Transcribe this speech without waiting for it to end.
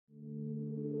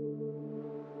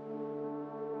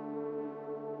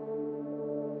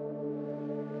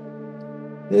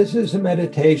This is a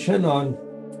meditation on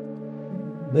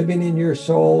living in your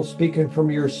soul, speaking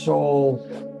from your soul,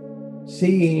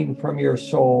 seeing from your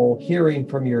soul, hearing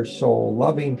from your soul,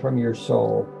 loving from your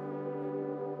soul,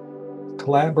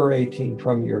 collaborating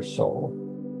from your soul,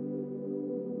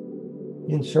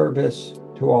 in service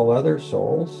to all other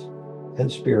souls and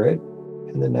spirit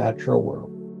in the natural world.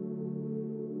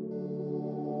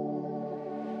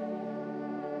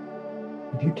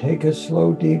 If you take a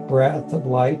slow, deep breath of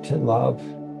light and love,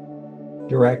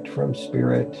 direct from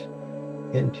spirit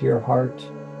into your heart,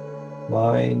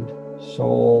 mind,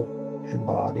 soul, and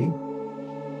body.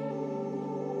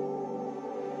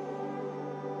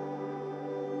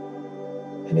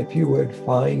 And if you would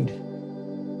find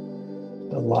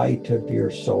the light of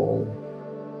your soul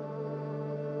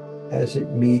as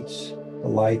it meets the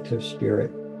light of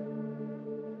spirit,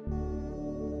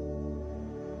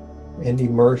 and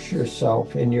immerse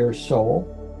yourself in your soul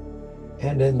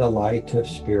and in the light of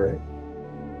spirit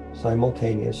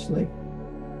simultaneously,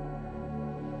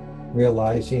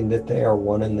 realizing that they are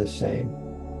one and the same.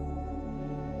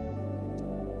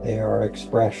 They are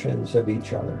expressions of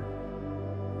each other.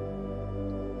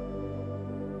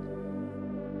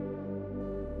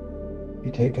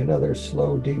 You take another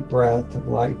slow, deep breath of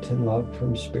light and love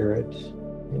from spirit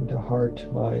into heart,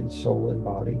 mind, soul, and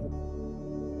body.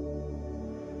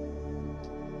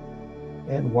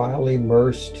 And while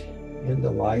immersed in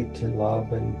the light and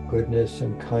love and goodness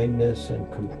and kindness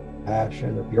and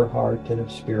compassion of your heart and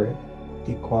of spirit,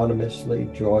 equanimously,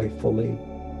 joyfully,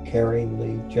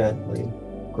 caringly, gently,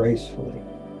 gracefully,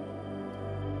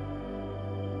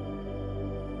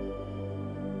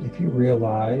 if you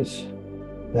realize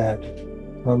that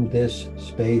from this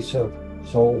space of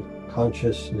soul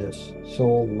consciousness,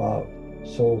 soul love,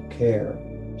 soul care,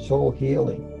 soul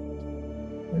healing,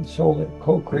 and soul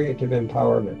co-creative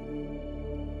empowerment,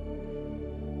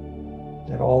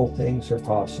 that all things are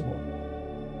possible.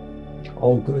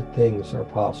 All good things are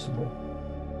possible.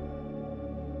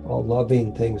 All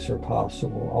loving things are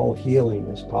possible. All healing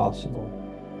is possible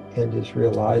and is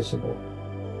realizable.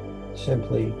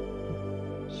 Simply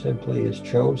is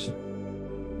chosen.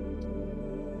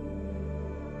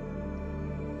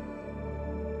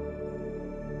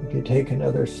 If you take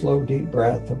another slow, deep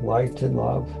breath of light and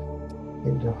love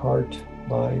into heart,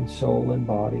 mind, soul, and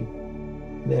body,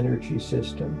 an energy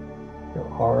system, your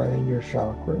aura and your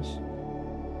chakras,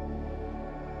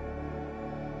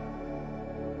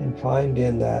 and find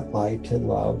in that light and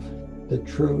love the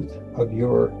truth of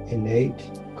your innate,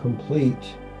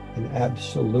 complete, and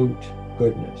absolute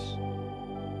goodness,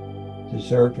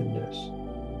 deservedness,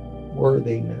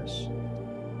 worthiness,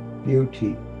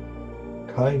 beauty,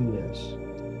 kindness,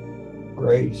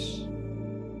 grace,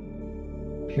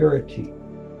 purity,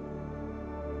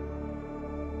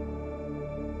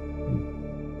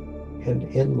 and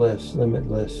endless,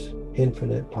 limitless,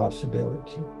 infinite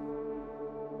possibility.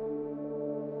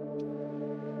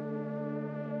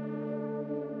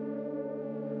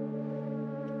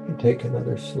 You take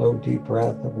another slow, deep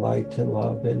breath of light and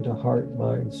love into heart,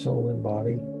 mind, soul, and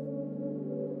body.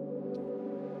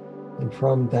 And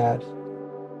from that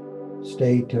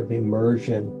state of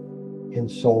immersion in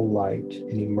soul light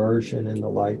and immersion in the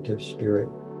light of spirit,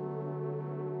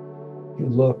 you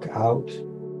look out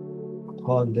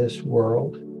upon this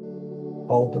world,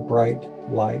 all the bright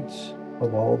lights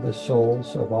of all the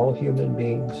souls of all human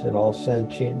beings and all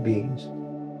sentient beings,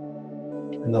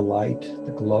 and the light,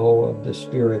 the glow of the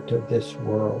spirit of this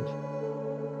world,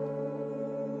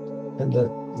 and the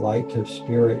light of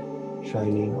spirit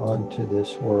shining onto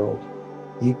this world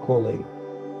equally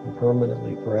and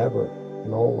permanently, forever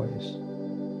and always,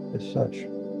 with such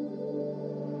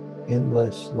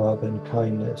endless love and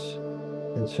kindness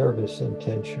and service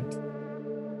intention.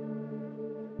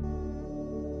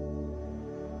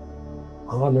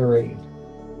 Honoring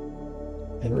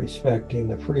and respecting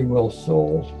the free will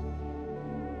soul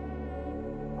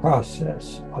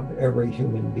process of every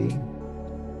human being,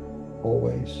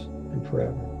 always and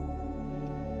forever,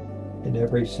 and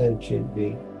every sentient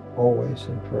being, always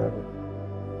and forever.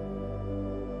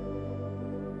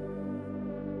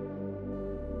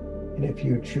 And if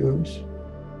you choose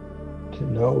to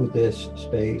know this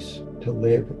space, to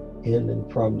live in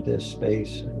and from this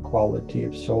space and quality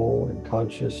of soul and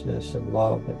consciousness and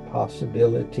love and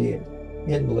possibility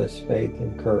and endless faith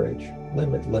and courage,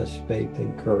 limitless faith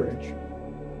and courage,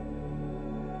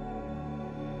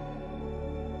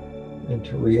 and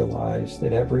to realize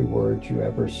that every word you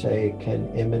ever say can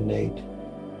emanate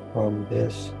from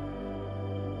this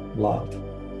love,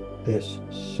 this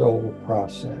soul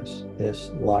process, this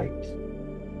light,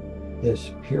 this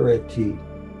purity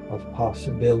of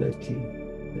possibility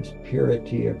this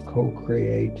purity of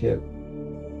co-creative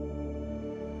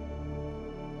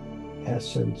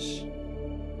essence,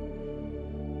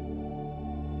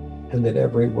 and that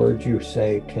every word you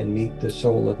say can meet the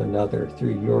soul of another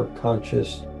through your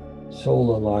conscious,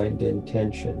 soul-aligned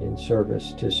intention in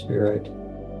service to spirit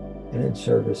and in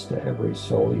service to every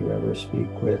soul you ever speak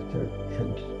with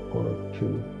or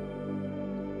to.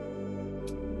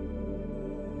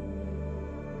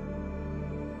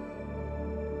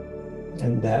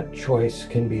 And that choice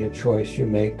can be a choice you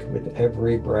make with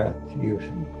every breath you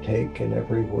take and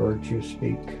every word you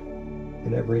speak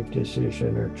and every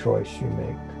decision or choice you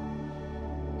make.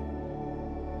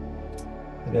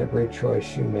 And every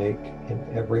choice you make in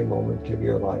every moment of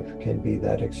your life can be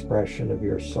that expression of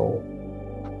your soul.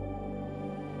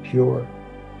 Pure,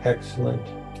 excellent,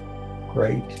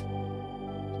 great,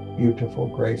 beautiful,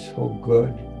 graceful,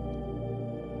 good,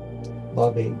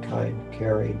 loving, kind,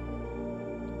 caring,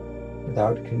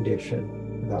 without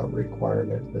condition, without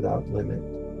requirement, without limit.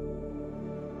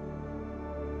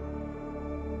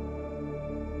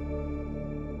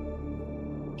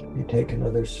 You take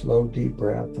another slow, deep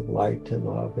breath of light and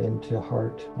love into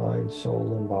heart, mind,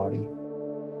 soul, and body.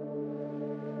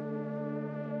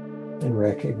 And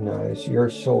recognize your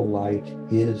soul light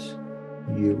is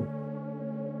you.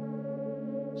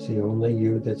 It's the only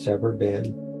you that's ever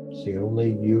been. It's the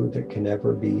only you that can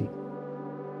ever be.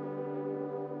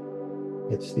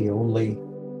 It's the only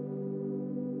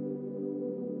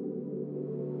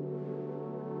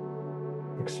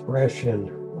expression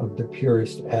of the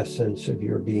purest essence of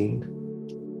your being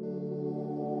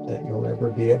that you'll ever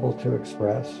be able to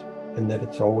express, and that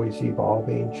it's always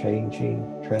evolving, changing,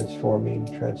 transforming,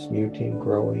 transmuting,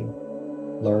 growing,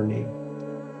 learning,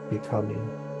 becoming,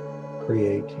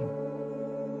 creating.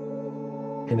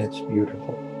 And it's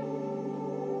beautiful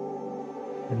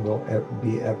and will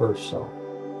be ever so.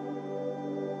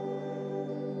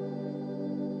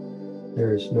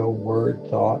 There is no word,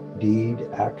 thought, deed,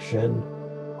 action,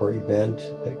 or event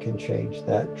that can change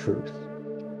that truth.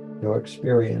 No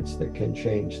experience that can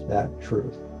change that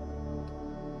truth.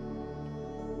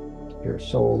 Your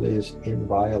soul is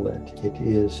inviolate. It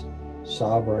is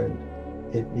sovereign.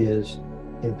 It is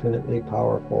infinitely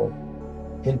powerful,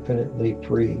 infinitely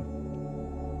free,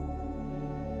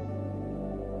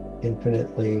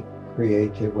 infinitely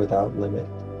creative without limit.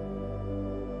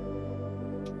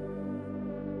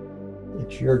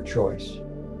 It's your choice.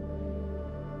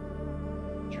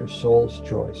 It's your soul's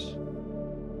choice.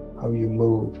 How you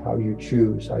move, how you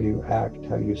choose, how you act,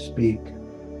 how you speak,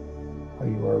 how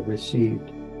you are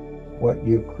received, what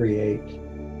you create,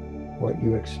 what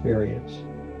you experience.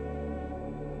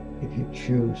 If you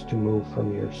choose to move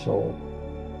from your soul,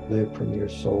 live from your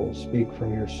soul, speak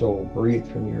from your soul, breathe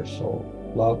from your soul,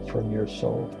 love from your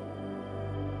soul,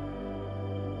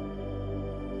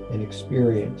 and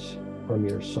experience from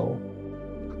your soul.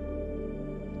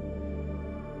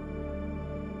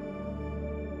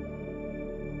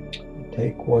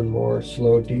 Take one more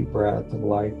slow, deep breath of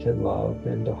light and love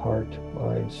into heart,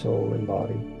 mind, soul, and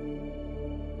body.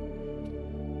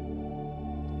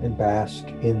 And bask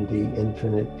in the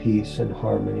infinite peace and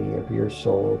harmony of your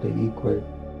soul, the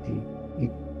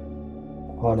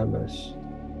equanimous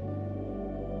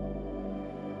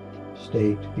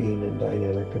state, being, and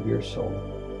dynamic of your soul.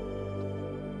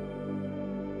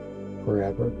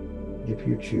 Forever, if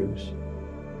you choose.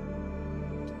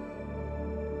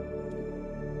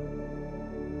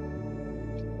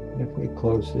 If we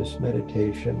close this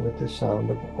meditation with the sound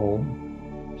of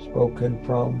Om, spoken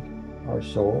from our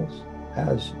souls,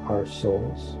 as our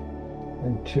souls,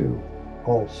 and to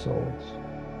all souls,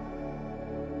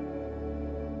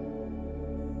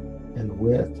 and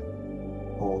with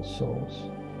all souls.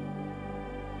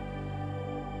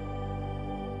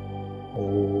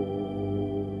 Om.